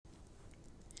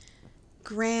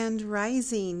Grand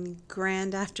rising,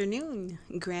 grand afternoon,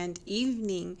 grand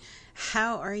evening.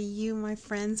 How are you, my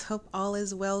friends? Hope all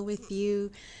is well with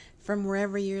you from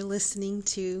wherever you're listening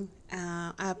to.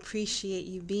 I appreciate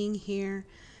you being here.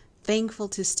 Thankful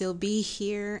to still be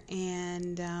here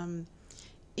and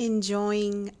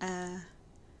enjoying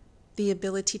the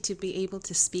ability to be able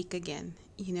to speak again,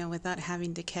 without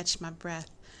having to catch my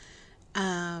breath.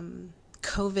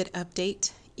 COVID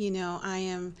update, I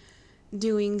am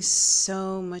doing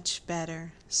so much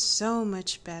better.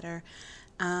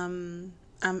 I'm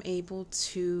able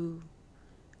to,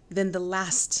 than the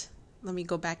last, let me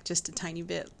go back just a tiny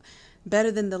bit,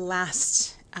 better than the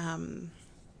last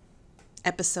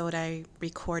episode I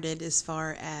recorded as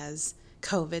far as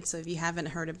COVID. So if you haven't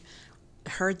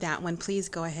heard that one, please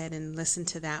go ahead and listen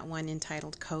to that one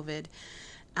entitled COVID.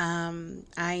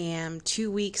 I am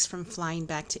 2 weeks from flying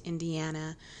back to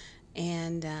Indiana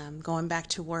and going back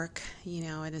to work,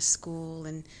 at a school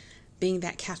and being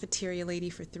that cafeteria lady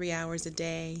for 3 hours a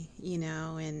day,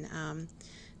 and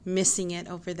missing it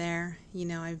over there.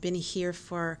 I've been here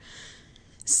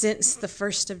since the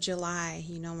 1st of July.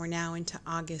 We're now into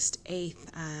August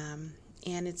 8th,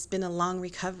 and it's been a long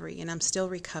recovery, and I'm still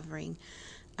recovering.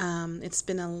 It's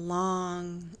been a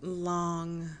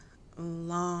long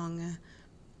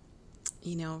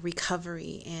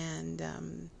recovery, and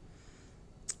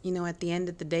at the end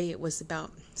of the day, it was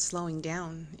about slowing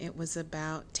down. It was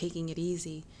about taking it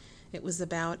easy. It was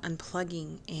about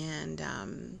unplugging,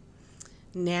 and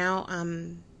now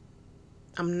I'm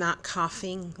not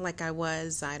coughing like I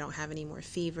was. I don't have any more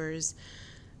fevers.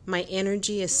 My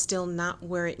energy is still not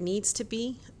where it needs to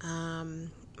be.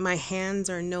 My hands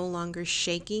are no longer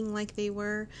shaking like they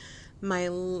were. My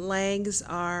legs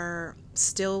are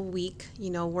still weak,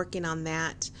 working on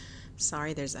that.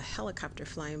 Sorry, there's a helicopter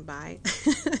flying by.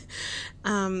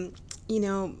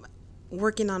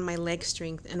 Working on my leg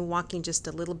strength and walking just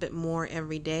a little bit more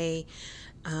every day.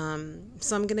 So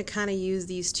I'm going to kind of use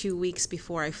these 2 weeks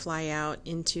before I fly out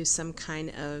into some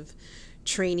kind of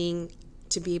training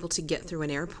to be able to get through an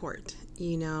airport.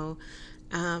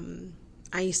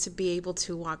 I used to be able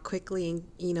to walk quickly and,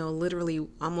 literally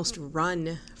almost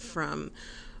run from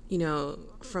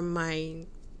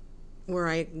where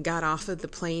I got off of the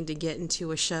plane to get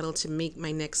into a shuttle to make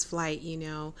my next flight.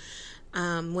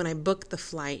 When I booked the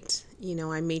flight,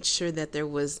 I made sure that there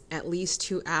was at least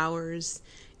 2 hours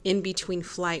in between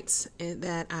flights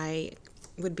that I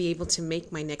would be able to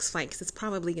make my next flight, because it's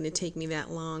probably going to take me that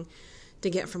long to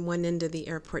get from one end of the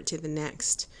airport to the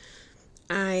next.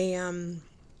 I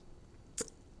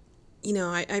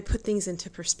put things into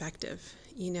perspective.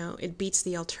 It beats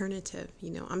the alternative.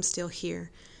 I'm still here,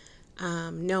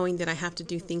 knowing that I have to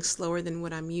do things slower than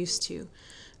what I'm used to,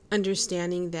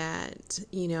 understanding that,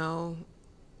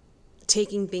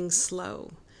 taking things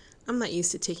slow. I'm not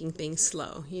used to taking things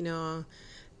slow.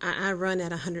 I run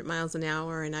at 100 miles an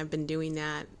hour, and I've been doing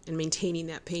that and maintaining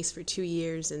that pace for 2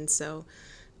 years. And so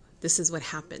this is what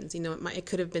happens. It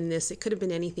could have been this. It could have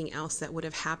been anything else that would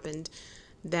have happened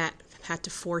that had to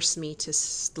force me to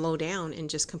slow down and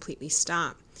just completely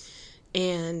stop.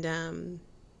 And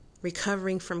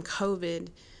recovering from COVID,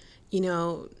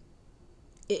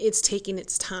 it's taking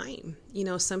its time.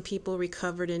 Some people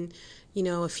recovered in,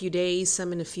 a few days,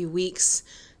 some in a few weeks.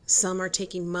 Some are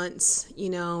taking months,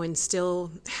 and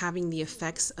still having the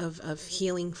effects of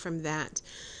healing from that.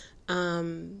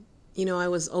 I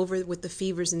was over with the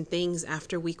fevers and things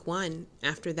after week 1.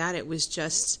 After that, it was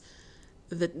just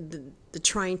the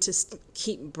trying to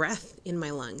keep breath in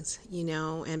my lungs,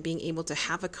 and being able to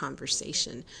have a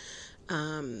conversation.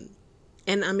 And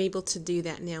I'm able to do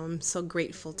that now. I'm so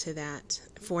grateful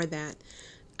for that.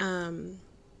 And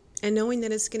knowing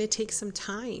that it's going to take some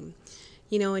time,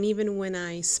 and even when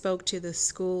I spoke to the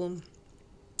school,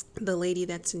 the lady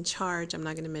that's in charge, I'm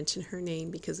not going to mention her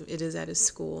name because it is at a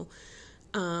school.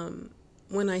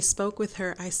 When I spoke with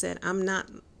her, I said, I'm not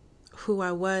who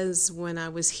I was when I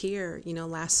was here,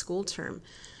 last school term.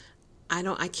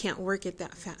 I can't work at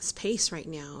that fast pace right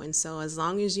now. And so as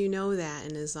long as you know that,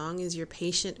 and as long as you're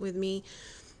patient with me,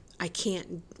 I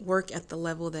can't work at the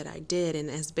level that I did. And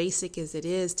as basic as it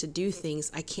is to do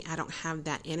things, I don't have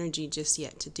that energy just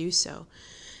yet to do so.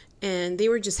 And they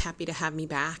were just happy to have me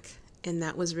back. And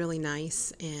that was really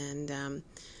nice. And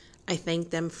I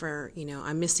thanked them for,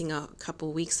 I'm missing a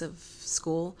couple weeks of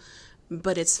school,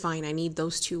 but it's fine. I need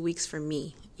those 2 weeks for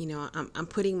me. I'm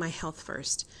putting my health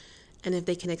first. And if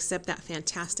they can accept that,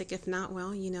 fantastic. If not,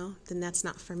 well, then that's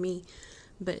not for me.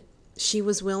 But she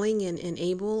was willing and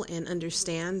able and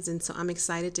understands. And so I'm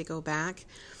excited to go back.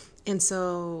 And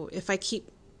so if I keep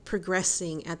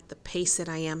progressing at the pace that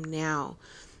I am now,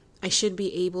 I should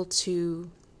be able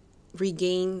to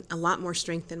regain a lot more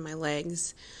strength in my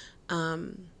legs.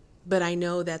 But I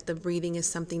know that the breathing is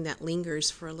something that lingers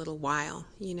for a little while,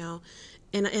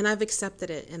 and I've accepted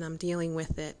it and I'm dealing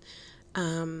with it.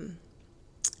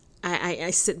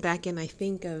 I sit back and I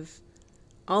think of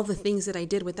all the things that I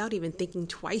did without even thinking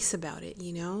twice about it,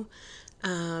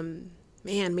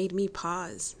 man, made me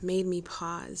pause.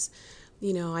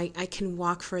 I can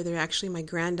walk further. Actually,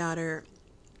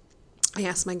 I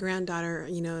asked my granddaughter,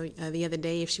 the other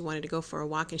day if she wanted to go for a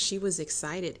walk, and she was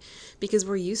excited because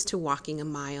we're used to walking a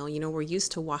mile. We're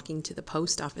used to walking to the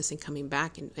post office and coming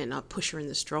back, and I'll push her in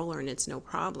the stroller and it's no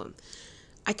problem.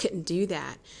 I couldn't do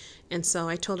that. And so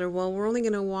I told her, well, we're only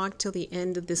going to walk till the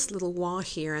end of this little wall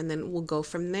here, and then we'll go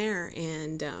from there.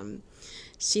 And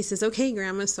she says, okay,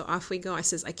 Grandma. So off we go. I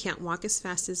says, I can't walk as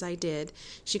fast as I did.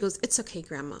 She goes, it's okay,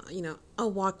 Grandma.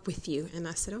 I'll walk with you. And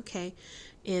I said, okay.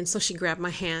 And so she grabbed my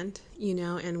hand,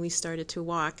 and we started to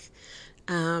walk.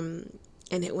 And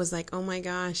it was like, oh my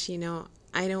gosh, I'm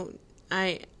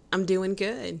doing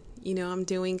good. I'm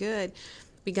doing good.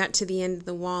 We got to the end of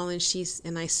the wall, and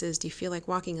I says, do you feel like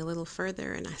walking a little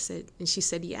further? And she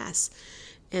said, yes.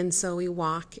 And so we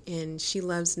walk, and she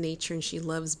loves nature, and she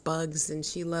loves bugs, and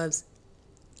she loves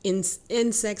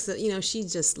insects. She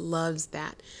just loves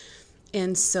that.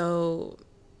 And so,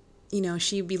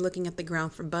 she'd be looking at the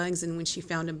ground for bugs, and when she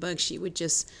found a bug, she would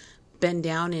just bend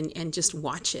down and just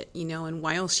watch it, and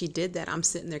while she did that, I'm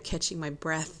sitting there catching my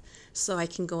breath so I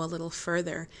can go a little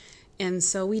further. And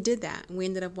so we did that. We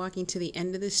ended up walking to the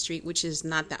end of the street, which is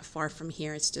not that far from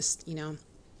here. It's just,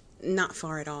 not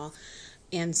far at all.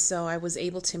 And so I was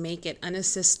able to make it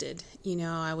unassisted.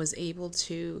 I was able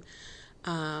to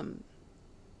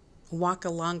walk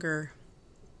at a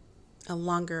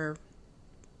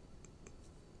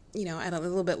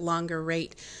little bit longer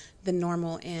rate than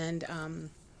normal. And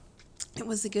it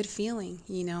was a good feeling.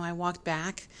 I walked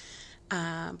back.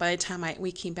 By the time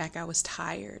we came back, I was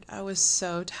tired. I was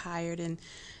so tired, and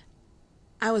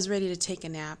I was ready to take a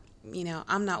nap.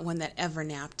 I'm not one that ever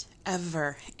napped,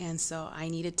 ever. And so I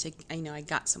needed to, I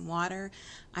got some water.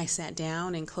 I sat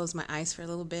down and closed my eyes for a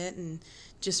little bit and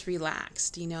just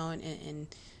relaxed, and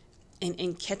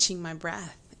catching my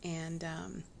breath. And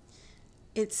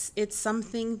it's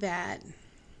something that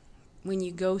when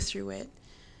you go through it,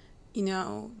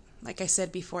 like I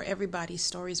said before, everybody's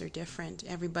stories are different.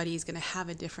 Everybody's going to have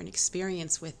a different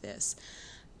experience with this.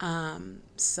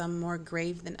 Some more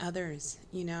grave than others,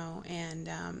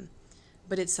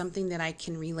 but it's something that I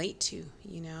can relate to,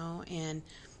 and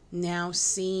now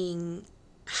seeing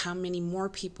how many more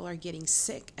people are getting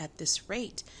sick at this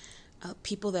rate.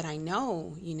 People that I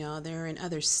know, they're in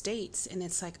other states, and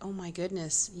it's like, oh my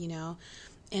goodness,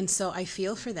 and so I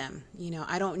feel for them.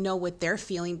 I don't know what they're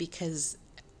feeling because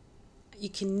you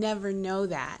can never know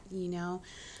that,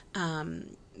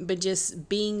 but just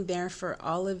being there for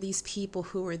all of these people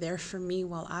who were there for me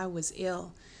while I was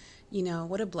ill,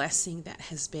 what a blessing that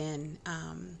has been.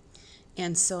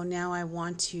 And so now I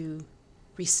want to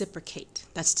reciprocate.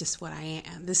 That's just what I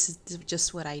am. This is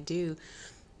just what I do.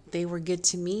 They were good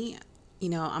to me.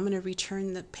 I'm going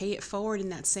to pay it forward in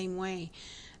that same way.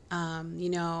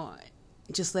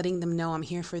 Just letting them know I'm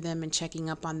here for them and checking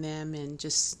up on them and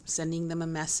just sending them a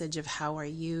message of how are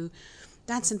you.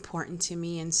 That's important to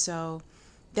me. And so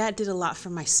that did a lot for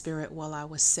my spirit while I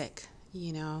was sick,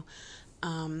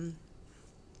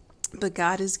 but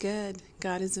God is good.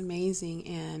 God is amazing.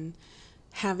 And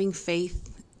having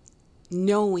faith,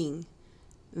 knowing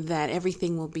that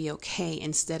everything will be okay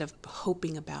instead of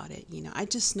hoping about it. I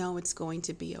just know it's going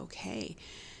to be okay.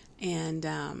 And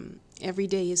every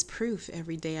day is proof.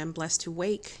 Every day I'm blessed to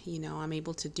wake. I'm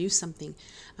able to do something.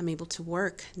 I'm able to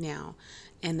work now.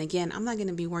 And again, I'm not going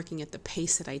to be working at the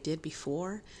pace that I did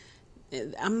before.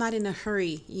 I'm not in a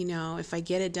hurry. If I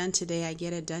get it done today, I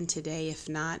get it done today. If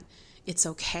not, it's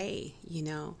okay.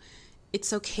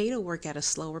 It's okay to work at a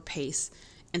slower pace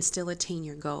and still attain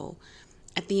your goal.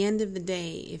 At the end of the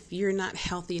day, if you're not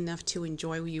healthy enough to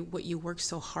enjoy what you work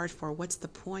so hard for, what's the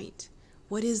point?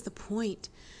 What is the point?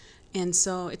 And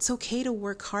so it's okay to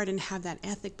work hard and have that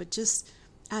ethic, but just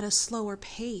at a slower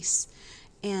pace.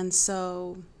 And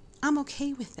so I'm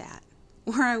okay with that,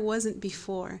 where I wasn't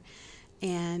before.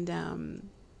 And,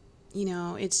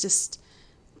 it's just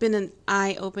been an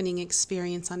eye-opening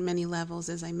experience on many levels,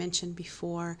 as I mentioned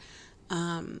before.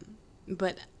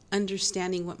 But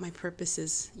understanding what my purpose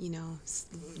is,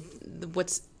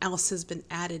 what else has been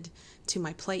added to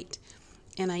my plate.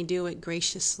 And I do it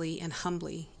graciously and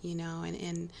humbly,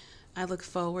 and I look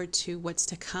forward to what's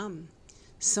to come.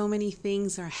 So many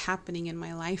things are happening in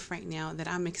my life right now that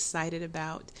I'm excited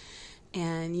about.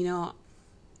 And,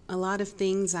 a lot of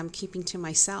things I'm keeping to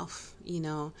myself.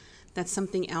 That's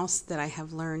something else that I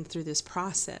have learned through this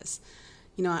process.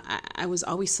 I was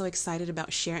always so excited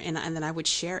about sharing, and then I would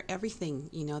share everything,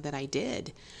 that I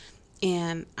did.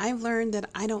 And I've learned that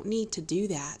I don't need to do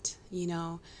that.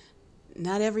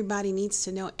 Not everybody needs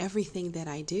to know everything that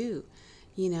I do.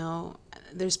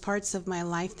 There's parts of my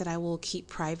life that I will keep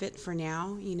private for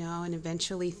now, and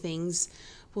eventually things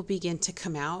will begin to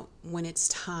come out when it's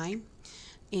time.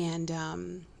 And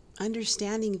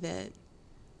understanding that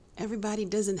everybody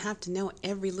doesn't have to know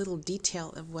every little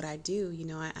detail of what I do.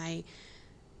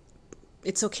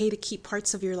 It's okay to keep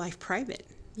parts of your life private.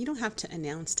 You don't have to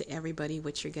announce to everybody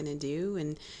what you're going to do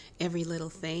and every little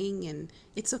thing. And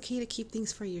it's okay to keep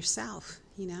things for yourself,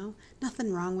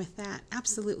 Nothing wrong with that.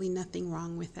 Absolutely nothing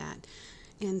wrong with that.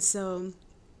 And so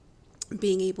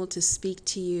being able to speak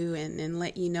to you and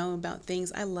let you know about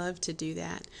things, I love to do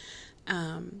that.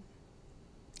 And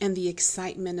the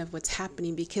excitement of what's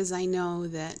happening, because I know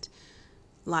that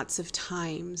lots of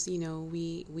times,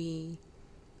 we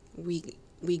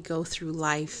go through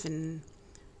life and,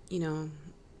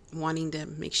 wanting to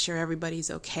make sure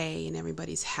everybody's okay and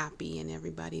everybody's happy and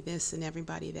everybody this and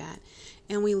everybody that.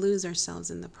 And we lose ourselves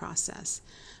in the process.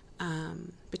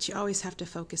 But you always have to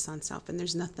focus on self, and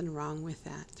there's nothing wrong with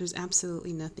that. There's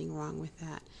absolutely nothing wrong with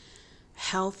that.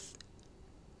 Health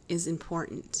is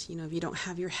important. If you don't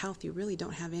have your health, you really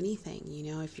don't have anything.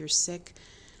 If you're sick,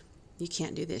 you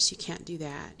can't do this, you can't do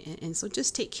that. And so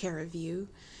just take care of you.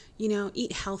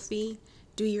 Eat healthy.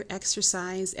 Do your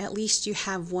exercise. At least you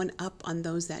have one up on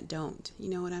those that don't. You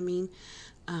know what I mean?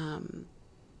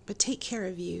 But take care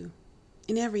of you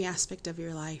in every aspect of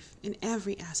your life. In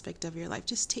every aspect of your life.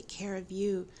 Just take care of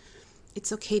you.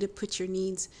 It's okay to put your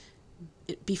needs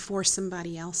before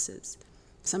somebody else's.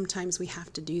 Sometimes we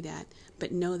have to do that,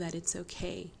 but know that it's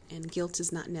okay. And guilt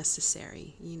is not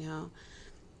necessary. You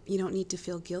don't need to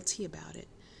feel guilty about it.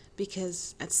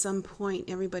 Because at some point,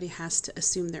 everybody has to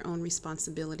assume their own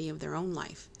responsibility of their own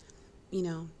life.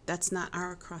 That's not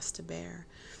our cross to bear.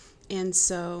 And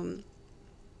so,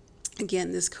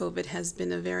 again, this COVID has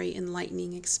been a very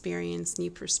enlightening experience,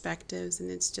 new perspectives, and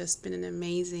it's just been an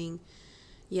amazing,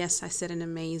 yes, I said an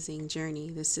amazing journey.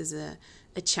 This is a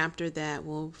chapter that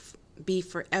will be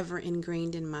forever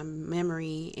ingrained in my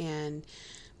memory, and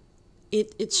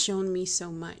it's shown me so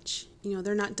much.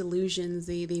 They're not delusions.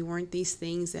 They weren't these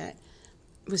things that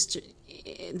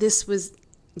this was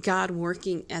God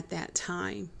working at that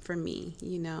time for me,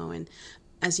 and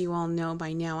as you all know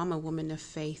by now, I'm a woman of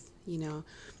faith.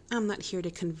 I'm not here to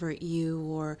convert you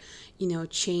or,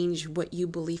 change what you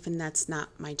believe in. That's not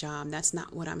my job. That's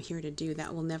not what I'm here to do.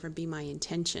 That will never be my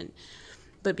intention.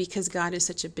 But because God is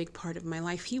such a big part of my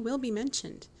life, He will be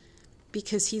mentioned,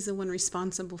 because He's the one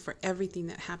responsible for everything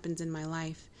that happens in my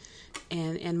life.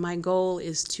 And my goal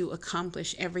is to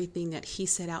accomplish everything that He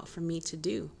set out for me to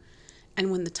do.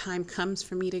 And when the time comes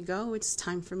for me to go, it's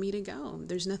time for me to go.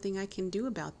 There's nothing I can do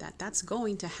about that. That's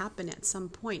going to happen at some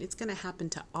point. It's going to happen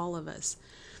to all of us.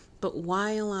 But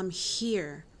while I'm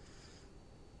here,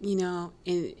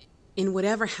 in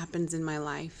whatever happens in my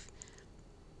life,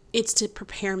 it's to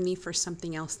prepare me for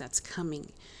something else that's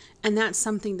coming. And that's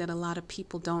something that a lot of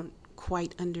people don't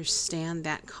quite understand,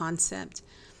 that concept.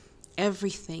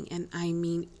 Everything, and I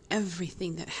mean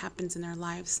everything that happens in our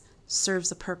lives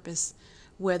serves a purpose,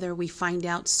 whether we find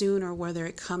out soon or whether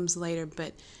it comes later.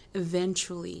 But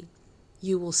eventually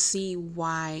you will see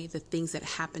why the things that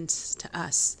happened to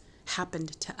us.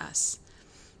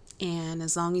 And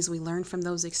as long as we learn from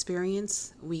those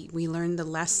experiences, we learn the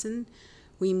lesson,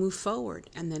 we move forward.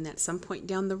 And then at some point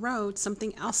down the road,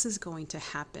 something else is going to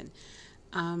happen.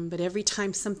 But every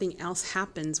time something else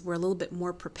happens, we're a little bit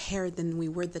more prepared than we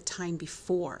were the time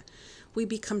before. We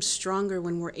become stronger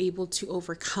when we're able to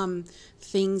overcome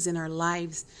things in our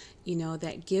lives,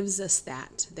 that gives us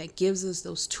that gives us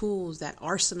those tools, that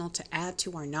arsenal to add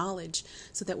to our knowledge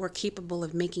so that we're capable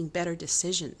of making better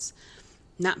decisions,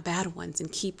 not bad ones,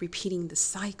 and keep repeating the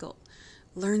cycle.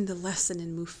 Learn the lesson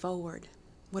and move forward.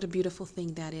 What a beautiful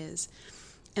thing that is.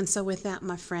 And so with that,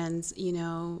 my friends,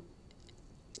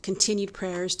 continued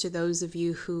prayers to those of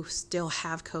you who still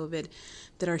have COVID,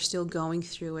 that are still going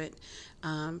through it.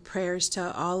 Prayers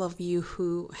to all of you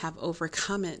who have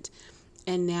overcome it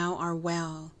and now are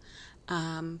well.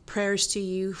 Prayers to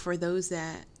you for those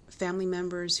family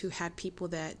members who had people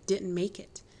that didn't make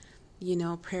it.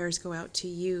 Prayers go out to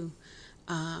you.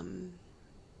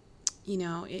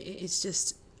 It's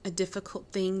just a difficult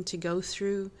thing to go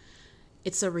through.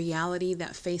 It's a reality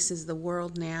that faces the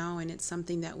world now, and it's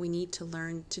something that we need to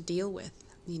learn to deal with,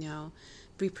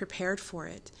 be prepared for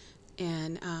it,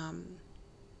 and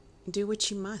do what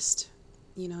you must.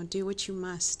 Do what you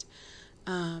must.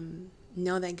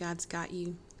 Know that God's got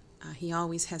you. He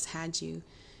always has had you.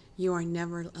 You are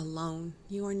never alone.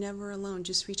 You are never alone.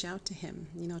 Just reach out to him,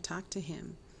 talk to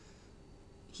him.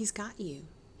 He's got you.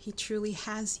 He truly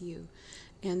has you.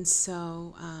 And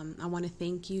so I want to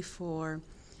thank you for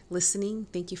listening.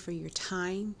 Thank you for your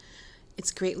time.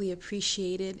 It's greatly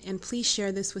appreciated. And please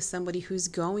share this with somebody who's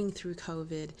going through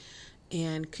COVID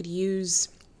and could use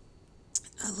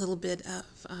a little bit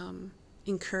of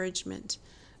encouragement,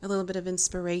 a little bit of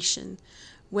inspiration.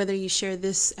 Whether you share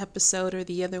this episode or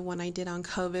the other one I did on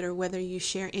COVID, or whether you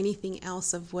share anything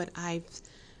else of what I've,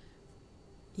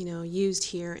 used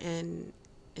here and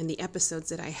the episodes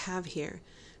that I have here,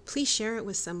 please share it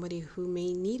with somebody who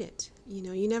may need it.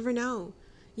 You never know.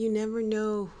 You never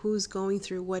know who's going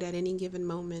through what at any given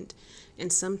moment.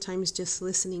 And sometimes just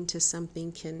listening to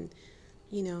something can,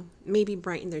 maybe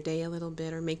brighten their day a little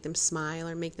bit, or make them smile,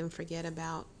 or make them forget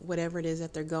about whatever it is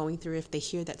that they're going through if they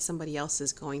hear that somebody else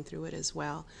is going through it as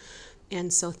well.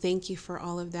 And so thank you for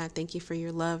all of that. Thank you for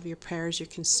your love, your prayers, your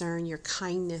concern, your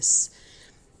kindness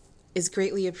is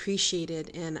greatly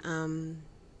appreciated and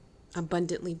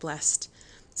abundantly blessed.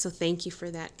 So thank you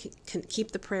for that.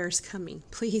 Keep the prayers coming.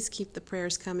 Please keep the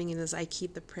prayers coming. And as I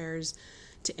keep the prayers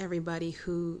to everybody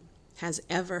who has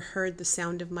ever heard the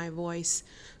sound of my voice,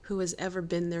 who has ever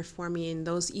been there for me, and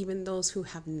even those who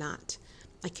have not,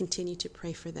 I continue to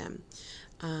pray for them.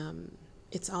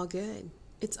 It's all good.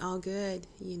 It's all good.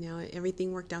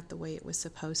 Everything worked out the way it was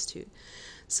supposed to.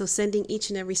 So sending each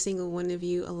and every single one of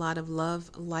you a lot of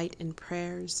love, light, and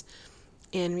prayers.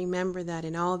 And remember that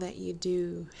in all that you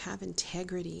do, have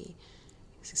integrity.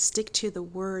 Stick to the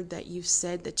word that you've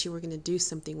said that you were going to do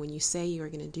something when you say you are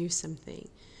going to do something.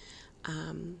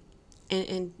 And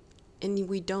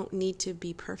we don't need to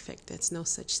be perfect. That's no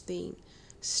such thing.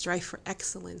 Strive for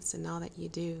excellence in all that you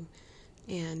do.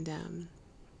 And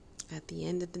at the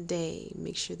end of the day,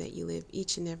 make sure that you live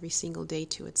each and every single day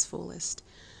to its fullest.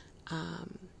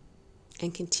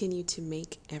 And continue to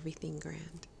make everything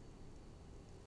grand.